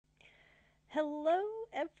Hello,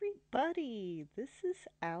 everybody. This is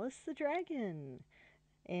Alice the Dragon,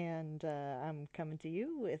 and I'm coming to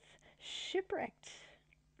you with Shipwrecked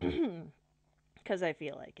because I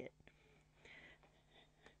feel like it.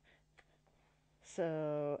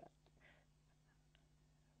 So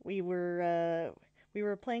we were we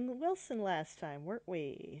were playing Wilson last time, weren't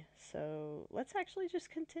we? So let's actually just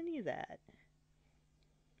continue that.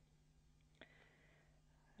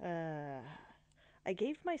 Uh, I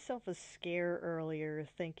gave myself a scare earlier,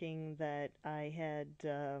 thinking that I had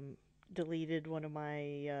deleted one of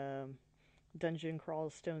my Dungeon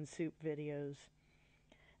Crawl Stone Soup videos.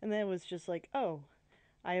 And then it was just like, oh,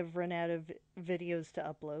 I have run out of videos to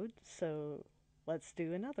upload, so let's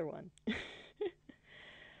do another one.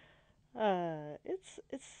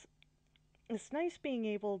 It's nice being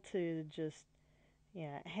able to just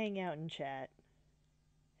hang out and chat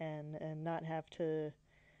and not have to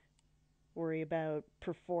worry about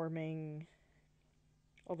performing.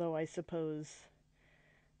 Although I suppose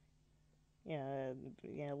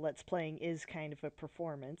let's playing is kind of a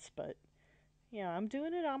performance, but I'm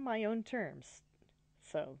doing it on my own terms.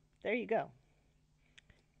 So there you go.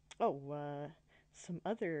 Oh, some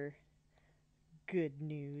other good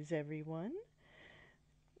news, everyone.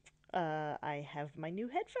 I have my new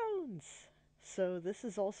headphones. So this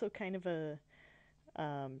is also kind of a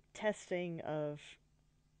testing of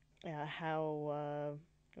how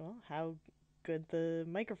good the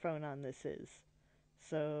microphone on this is.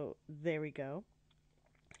 So there we go.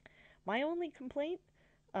 My only complaint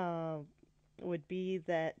uh, would be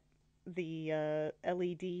that the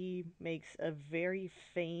LED makes a very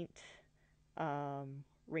faint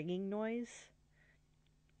ringing noise,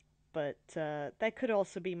 but that could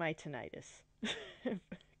also be my tinnitus.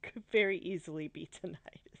 Could very easily be tinnitus.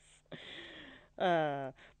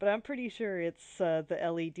 But I'm pretty sure it's the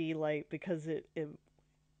LED light because it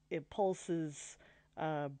pulses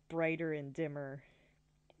brighter and dimmer.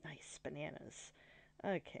 Nice bananas.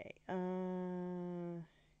 Okay,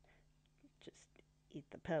 just eat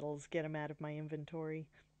the petals, get them out of my inventory.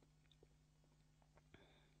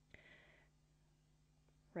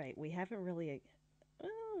 Right, we haven't really.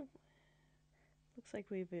 Well, looks like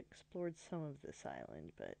we've explored some of this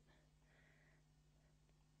island, but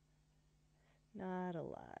not a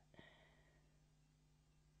lot.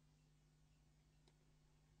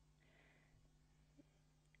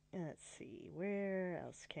 Let's see, where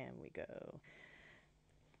else can we go?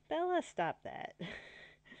 Bella, stop that.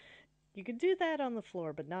 You can do that on the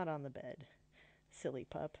floor, but not on the bed. Silly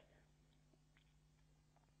pup.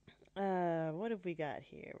 What have we got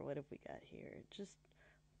here? What have we got here? Just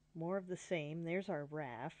more of the same. There's our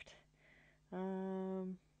raft.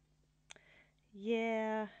 Um,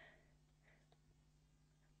 yeah,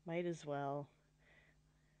 might as well.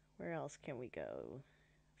 Where else can we go?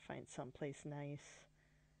 Find someplace nice.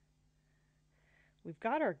 We've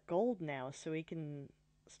got our gold now, so we can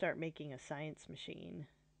start making a science machine.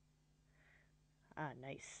 Ah,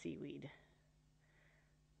 nice seaweed.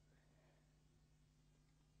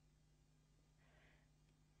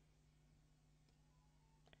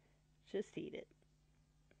 Just eat it.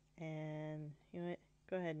 And you know what?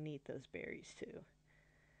 Go ahead and eat those berries too.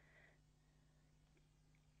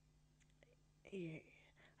 Yeah.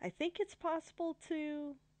 I think it's possible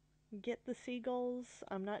to get the seagulls.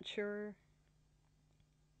 I'm not sure.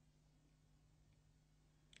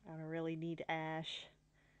 I don't really need ash.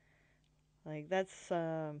 Like that's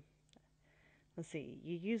let's see.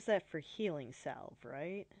 You use that for healing salve,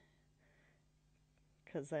 right?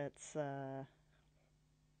 Cuz that's there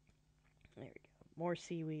we go. More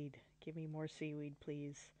seaweed. Give me more seaweed,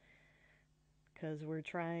 please. Cuz we're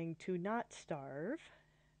trying to not starve.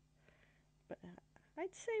 But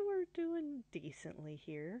I'd say we're doing decently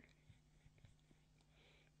here.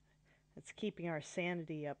 It's keeping our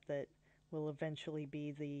sanity up that will eventually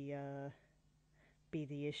be the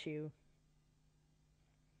issue.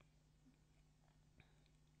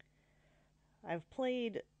 I've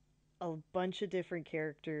played a bunch of different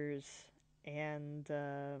characters and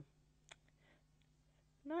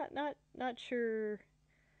not sure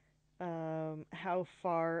how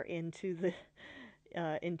far into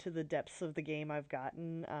the depths of the game I've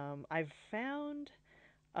gotten. Um, I've found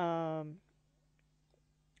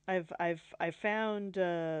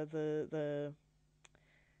the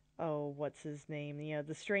oh, what's his name?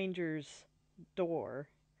 The stranger's door.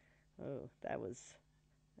 Oh, that was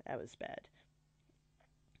bad.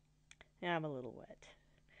 Yeah, I'm a little wet.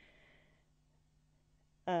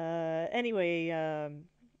 Anyway,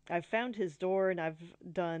 I've found his door and I've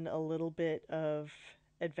done a little bit of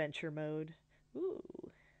adventure mode.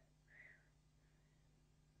 Ooh,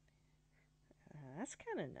 that's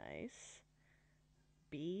kind of nice.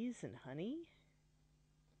 bees and honey.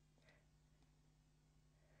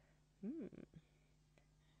 Hmm.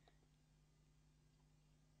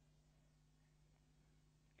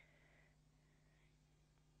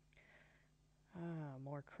 Ah,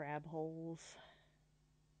 more crab holes.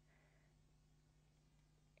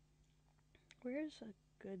 Where's a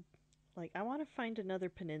good, like, I want to find another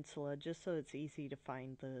peninsula just so it's easy to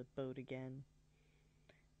find the boat again.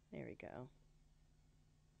 There we go.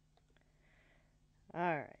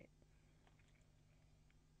 Alright.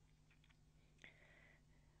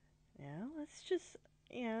 Now let's just,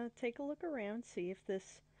 take a look around, see if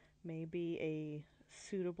this may be a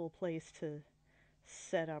suitable place to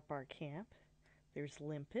set up our camp. There's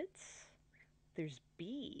limpets. There's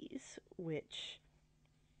bees, which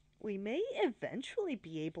we may eventually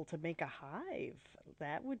be able to make a hive.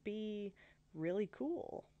 That would be really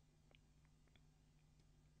cool.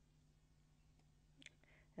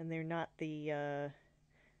 And they're not the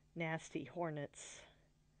nasty hornets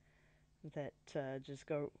that just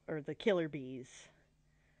go, or the killer bees.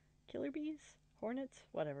 Killer bees? Hornets?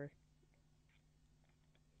 Whatever.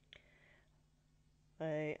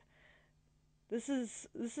 I this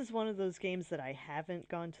is one of those games that I haven't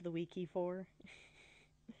gone to the wiki for.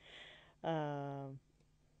 Um,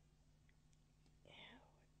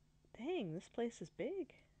 Dang, this place is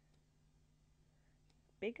big.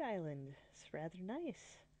 Big island. It's rather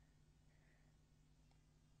nice.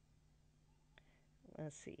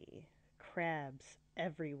 Let's see. Crabs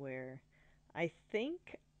everywhere. I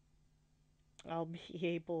think I'll be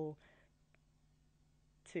able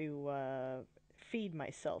to feed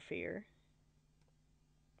myself here.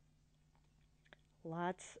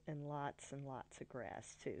 Lots and lots and lots of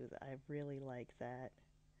grass, too. I really like that.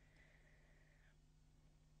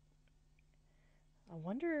 I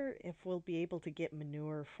wonder if we'll be able to get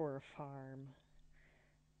manure for a farm.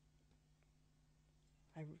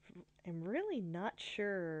 I am really not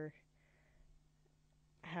sure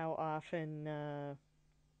how often,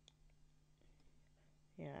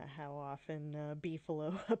 how often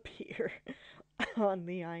beefalo appear on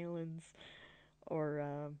the islands,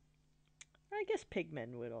 or I guess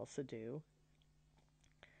pigmen would also do,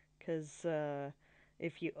 because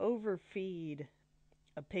if you overfeed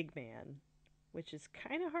a pigman, which is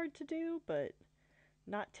kind of hard to do, but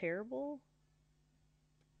not terrible.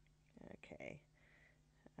 Okay,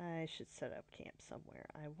 I should set up camp somewhere.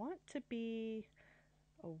 I want to be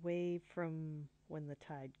away from when the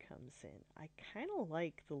tide comes in. I kind of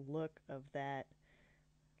like the look of that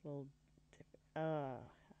little. I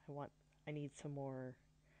want. I need some more.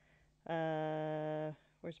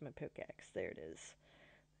 Where's my pickaxe? There it is.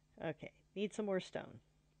 Okay, need some more stone.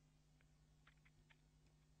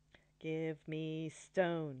 Give me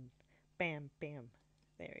stone. Bam, bam.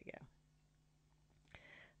 There we go.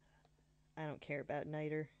 I don't care about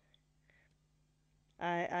niter.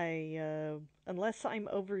 Unless I'm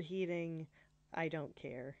overheating, I don't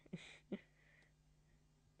care. Okay,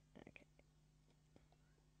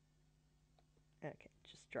 okay,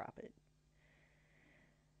 just drop it.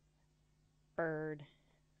 Bird,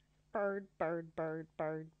 bird, bird, bird,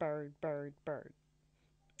 bird, bird, bird, bird.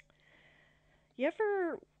 You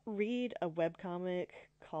ever read a webcomic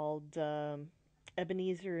called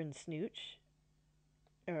Ebenezer and Snooch?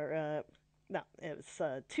 Or, no, it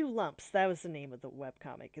was Two Lumps. That was the name of the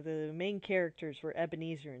webcomic. The main characters were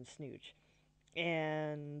Ebenezer and Snooch.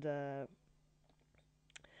 And,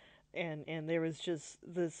 and there was just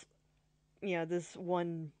this, this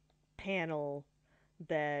one panel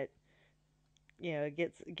that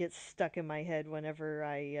gets stuck in my head whenever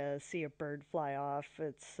I see a bird fly off.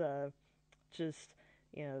 It's just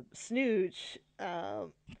Snooch,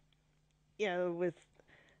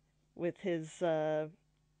 with his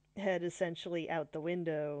head essentially out the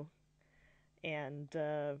window, and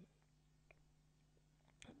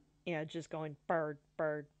just going bird,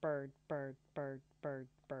 bird, bird, bird, bird, bird,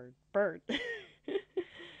 bird, bird,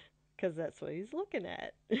 because that's what he's looking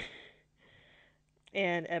at.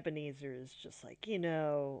 And Ebenezer is just like,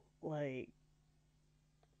 like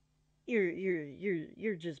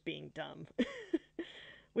you're just being dumb.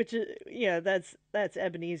 Which is, that's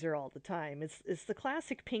Ebenezer all the time. It's the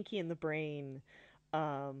classic Pinky and the Brain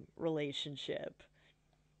relationship,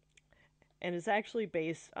 and it's actually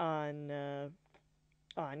based on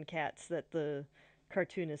cats that the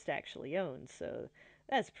cartoonist actually owns. So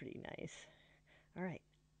that's pretty nice. All right.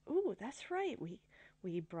 Ooh, that's right.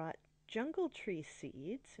 We brought jungle tree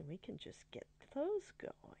seeds, and we can just get those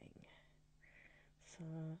going. So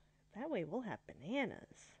that way we'll have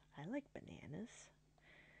bananas. I like bananas.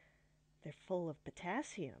 They're full of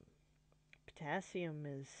potassium. Potassium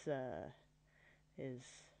is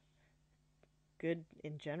good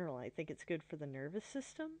in general. I think it's good for the nervous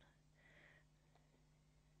system.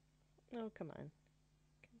 Oh, come on.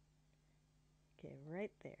 Okay,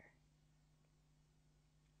 right there.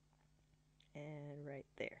 And right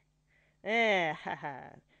there.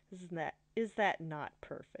 Haha. Is that not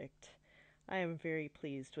perfect? I am very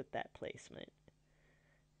pleased with that placement.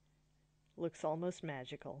 Looks almost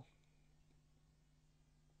magical.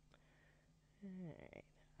 Alright.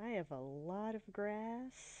 I have a lot of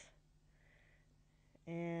grass.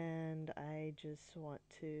 And I just want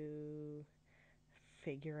to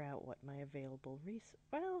figure out what my available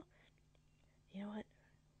well, you know what?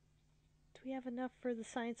 Do we have enough for the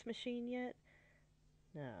science machine yet?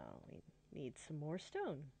 No, we need some more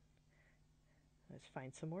stone. Let's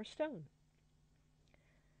find some more stone.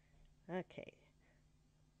 Okay.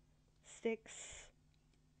 Sticks.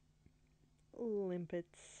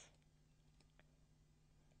 Limpets.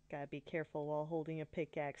 Gotta be careful while holding a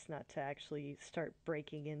pickaxe not to actually start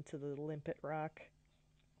breaking into the limpet rock.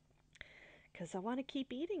 Because I want to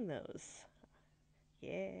keep eating those.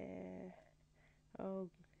 Yeah. Oh,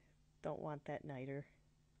 don't want that niter.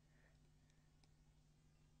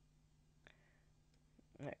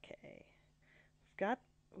 Okay. Got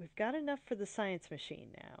we've got enough for the science machine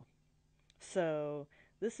now. So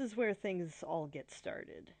this is where things all get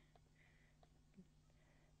started.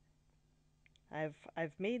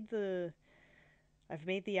 I've made the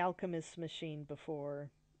alchemist machine before,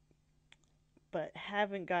 but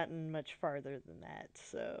haven't gotten much farther than that.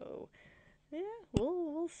 So yeah,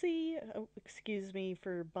 we'll see. Oh, excuse me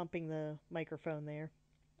for bumping the microphone there.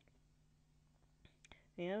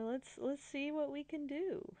 Yeah, let's see what we can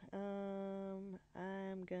do.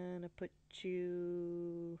 I'm gonna put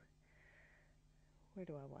you. Where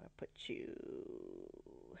do I want to put you?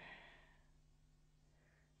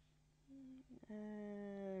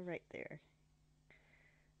 Right there.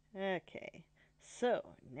 Okay. So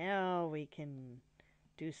now we can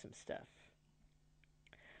do some stuff.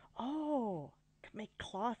 Oh, can make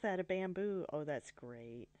cloth out of bamboo. Oh, that's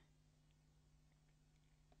great.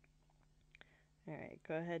 All right,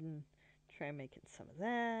 go ahead and try making some of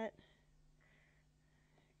that.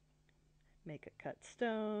 Make a cut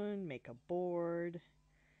stone, make a board.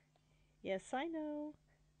 Yes, I know.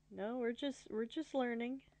 No, we're just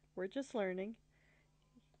learning. We're just learning.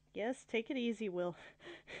 Yes, take it easy, Will.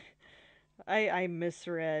 I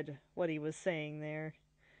misread what he was saying there.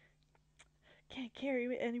 Can't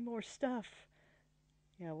carry any more stuff.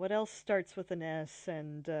 Yeah, what else starts with an S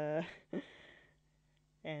and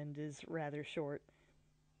is rather short?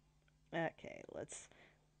 Okay, let's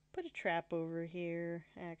put a trap over here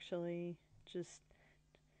actually. Just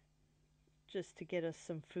just to get us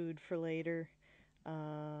some food for later.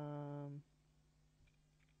 Um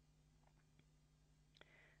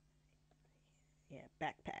yeah,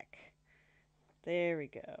 backpack. There we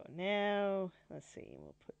go. Now, let's see.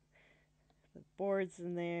 We'll put the boards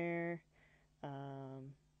in there.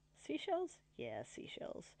 Seashells? Yeah,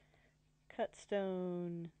 seashells. Cut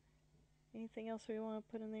stone. Anything else we want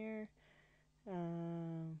to put in there?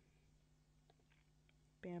 Um,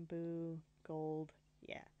 Bamboo, gold.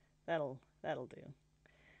 Yeah, that'll do.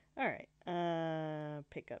 All right.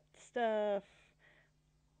 Pick up the stuff.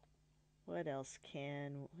 What else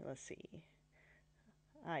can? Let's see.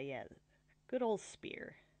 Ah, yeah, good old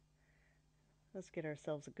spear. Let's get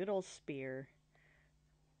ourselves a good old spear.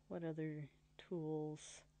 What other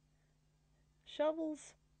tools?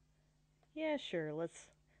 Shovels? Yeah, sure. Let's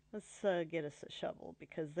get us a shovel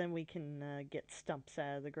because then we can get stumps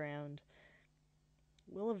out of the ground.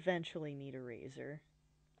 We'll eventually need a razor.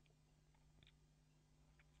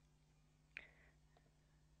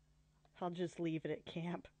 I'll just leave it at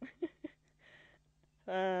camp.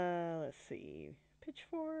 Let's see.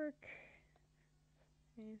 Pitchfork.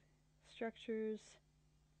 Structures.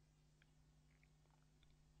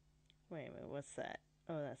 Wait a minute, what's that?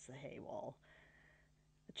 Oh, that's the hay wall.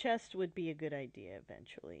 A chest would be a good idea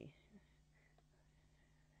eventually.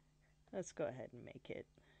 Let's go ahead and make it.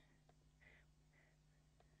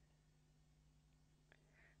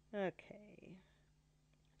 Okay.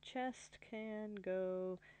 Chest can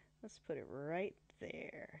go. Let's put it right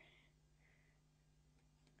there.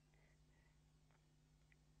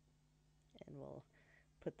 And we'll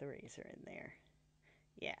put the razor in there.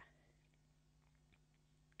 Yeah.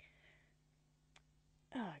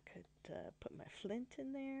 Oh, I could put my flint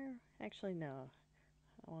in there. Actually, no.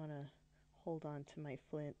 I want to hold on to my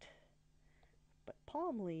flint. But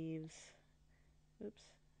palm leaves. Oops.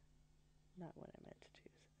 Not what I meant to do.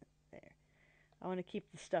 There. I want to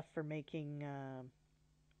keep the stuff for making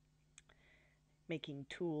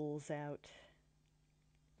tools out.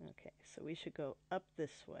 Okay, so we should go up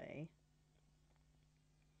this way.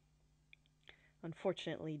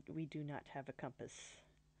 Unfortunately, we do not have a compass.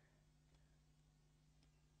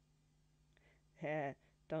 Eh,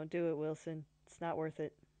 don't do it, Wilson. It's not worth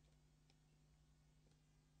it.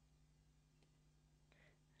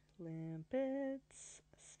 Limpets,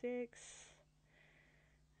 sticks.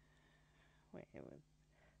 Wait, it was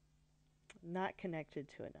not connected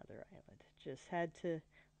to another island. Just had to.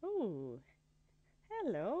 Oh,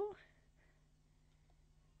 hello.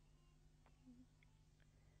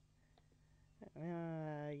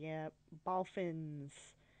 Yeah, dolphins.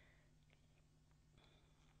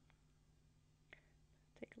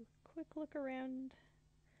 Take a quick look around.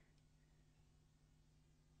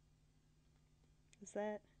 Is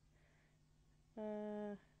that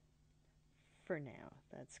for now?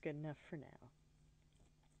 That's good enough for now.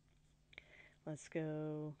 Let's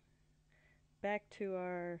go back to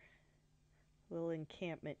our little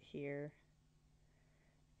encampment here.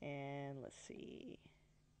 And let's see.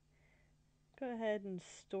 Go ahead and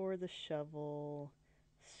store the shovel.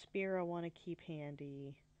 Spear I want to keep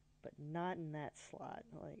handy, but not in that slot.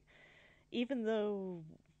 Like, even though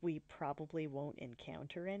we probably won't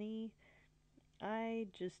encounter any, I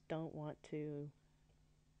just don't want to.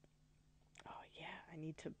 Oh yeah, I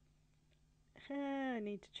need to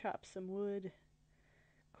chop some wood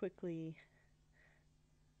quickly.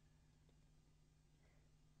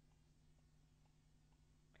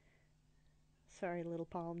 Sorry, little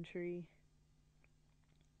palm tree.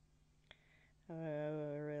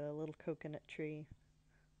 Or a little coconut tree.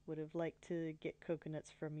 Would have liked to get coconuts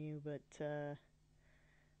from you, but kind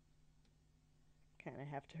of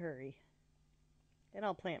have to hurry. And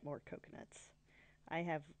I'll plant more coconuts. I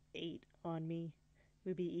have 8 on me. It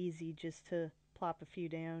would be easy just to plop a few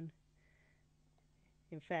down.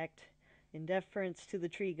 In fact, in deference to the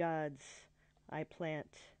tree gods, I plant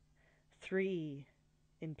 3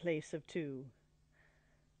 in place of 2.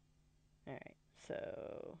 Alright,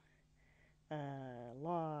 so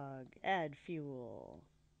log, add fuel.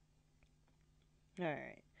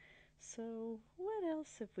 Alright, so what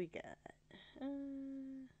else have we got?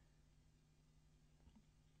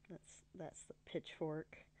 That's the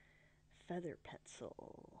pitchfork. Feather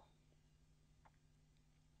pencil.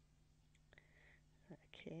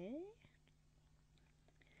 Okay.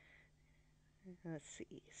 Let's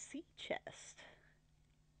see. Sea chest.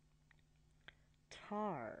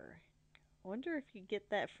 Tar. I wonder if you get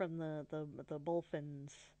that from the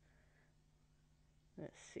dolphins.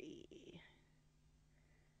 Let's see.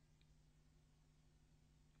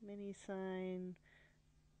 Mini sign.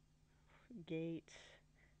 Gate.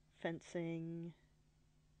 Fencing.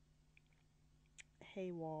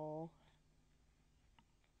 Hay wall.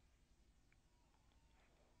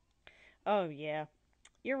 Oh, yeah.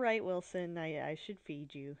 You're right, Wilson. I should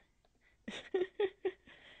feed you.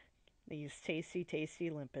 These tasty, tasty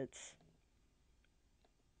limpets.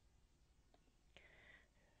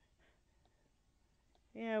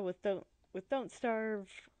 Yeah, with don't starve,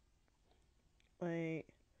 like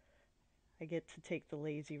I get to take the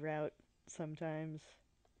lazy route sometimes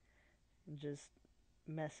and just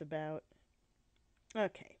mess about.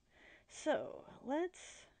 Okay, so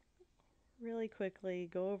let's really quickly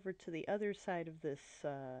go over to the other side of this,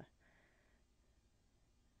 yeah,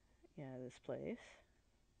 this place.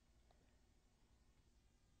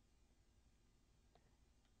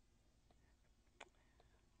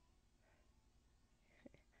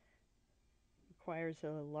 Requires a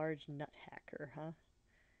large nut hacker, huh?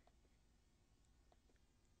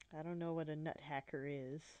 I don't know what a nut hacker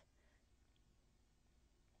is.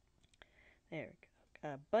 There we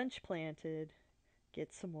go. Bunch planted.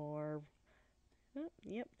 Get some more. Oh,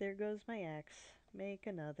 yep, there goes my axe. Make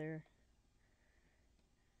another.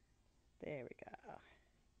 There we go.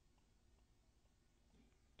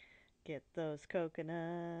 Get those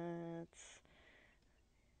coconuts.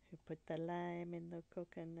 You put the lime in the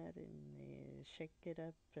coconut and you shake it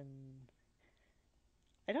up and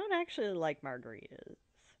I don't actually like margaritas.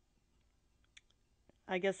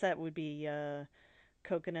 I guess that would be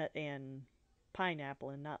coconut and pineapple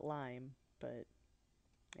and not lime, but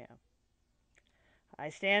yeah. I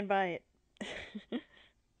stand by it.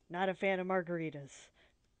 Not a fan of margaritas.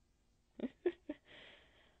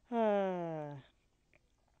 uh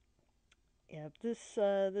yeah,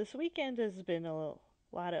 this weekend has been a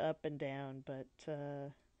lot of up and down, but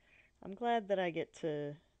I'm glad that I get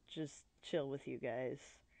to just chill with you guys.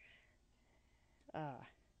 Ah,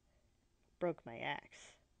 broke my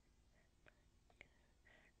axe.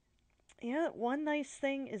 Yeah, one nice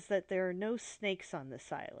thing is that there are no snakes on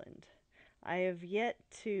this island. I have yet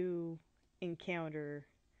to encounter,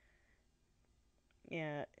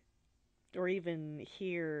 yeah, or even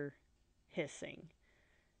hear hissing,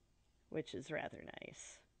 which is rather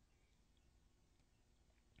nice.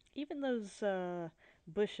 Even those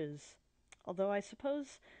bushes, although I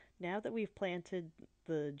suppose now that we've planted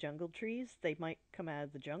the jungle trees, they might come out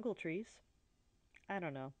of the jungle trees. I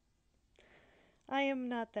don't know. I am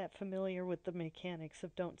not that familiar with the mechanics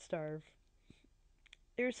of Don't Starve.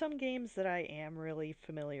 There are some games that I am really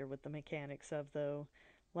familiar with the mechanics of, though,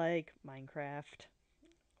 like Minecraft.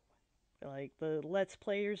 Like the Let's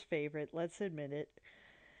Player's favorite, let's admit it.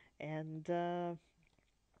 And,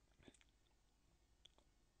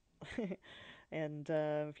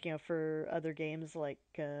 for other games like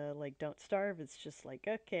Don't Starve, it's just like,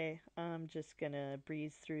 okay, I'm just gonna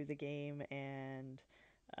breeze through the game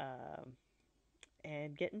um,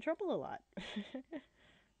 and get in trouble a lot.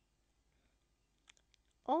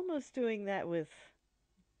 Almost doing that with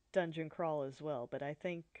Dungeon Crawl as well, but I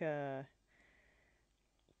think that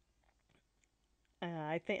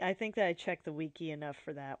I checked the wiki enough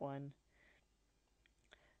for that one.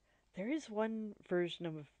 There is one version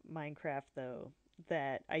of Minecraft though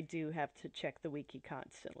that I do have to check the wiki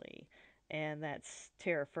constantly, and that's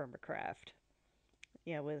Terra Firmacraft.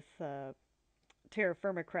 Yeah, with Terra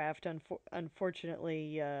Firmacraft,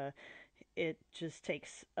 unfortunately, it just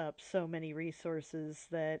takes up so many resources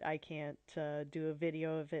that I can't do a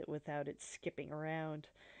video of it without it skipping around,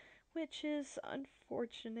 which is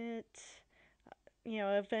unfortunate.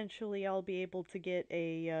 Eventually I'll be able to get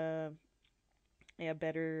a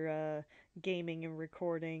better gaming and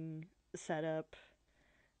recording setup.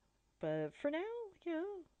 But for now, you know,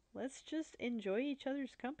 let's just enjoy each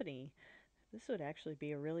other's company. This would actually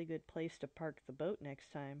be a really good place to park the boat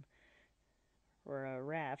next time. Or a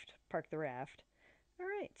raft. Park the raft.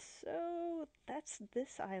 Alright, so that's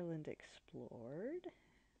this island explored.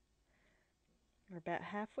 We're about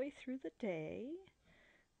halfway through the day.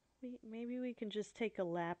 Maybe we can just take a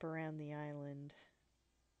lap around the island.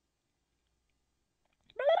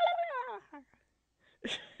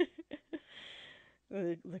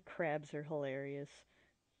 The crabs are hilarious.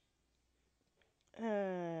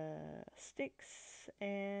 Sticks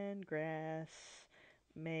and grass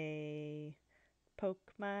may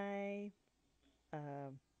poke my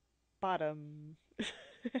uh, bottom.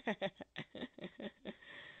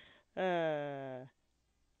 uh,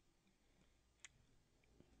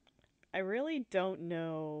 I really don't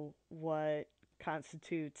know what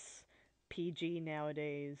constitutes PG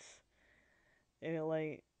nowadays.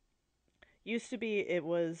 Like used to be, it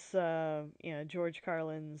was George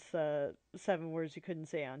Carlin's seven words you couldn't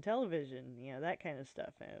say on television. That kind of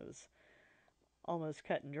stuff. And it was almost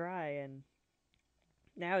cut and dry. And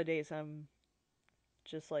nowadays, I'm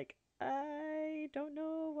just like, I don't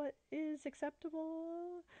know what is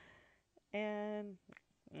acceptable, and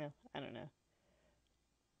no, I don't know.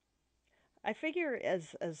 I figure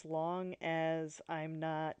as long as I'm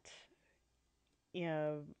not, you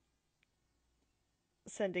know,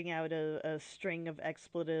 sending out a string of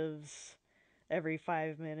expletives every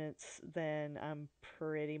 5 minutes, then I'm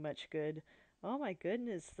pretty much good. Oh my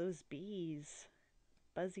goodness, those bees.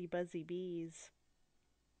 Buzzy, buzzy bees.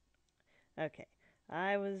 Okay,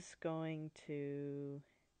 I was going to.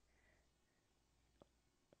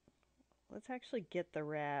 Let's actually get the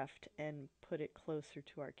raft and put it closer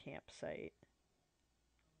to our campsite.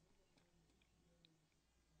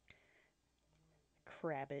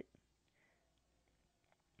 Crab it.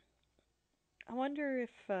 I wonder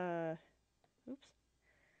if, oops.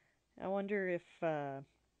 I wonder if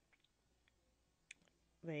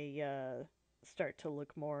they start to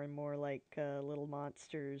look more and more like little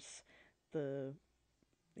monsters. The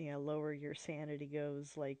lower your sanity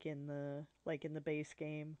goes, like in the base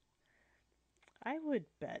game. I would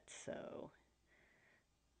bet so.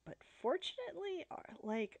 But fortunately,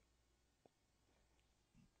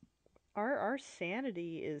 our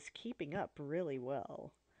sanity is keeping up really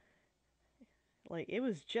well. Like it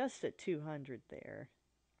was just at 200 there,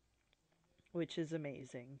 which is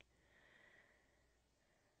amazing.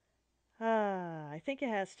 I think it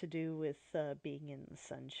has to do with being in the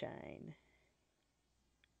sunshine.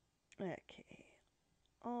 Okay,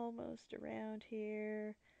 almost around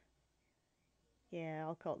here. Yeah,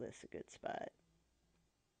 I'll call this a good spot.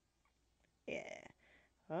 Yeah.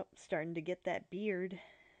 Oh, starting to get that beard.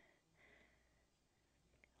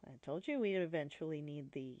 I told you we'd eventually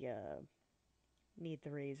need the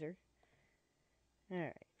razor. All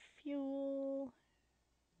right, fuel.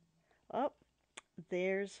 Oh,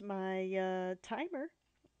 there's my timer.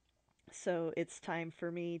 So it's time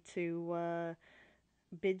for me to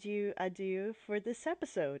bid you adieu for this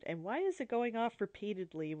episode. And why is it going off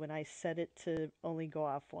repeatedly when I set it to only go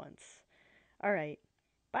off once? All right.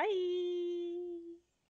 Bye.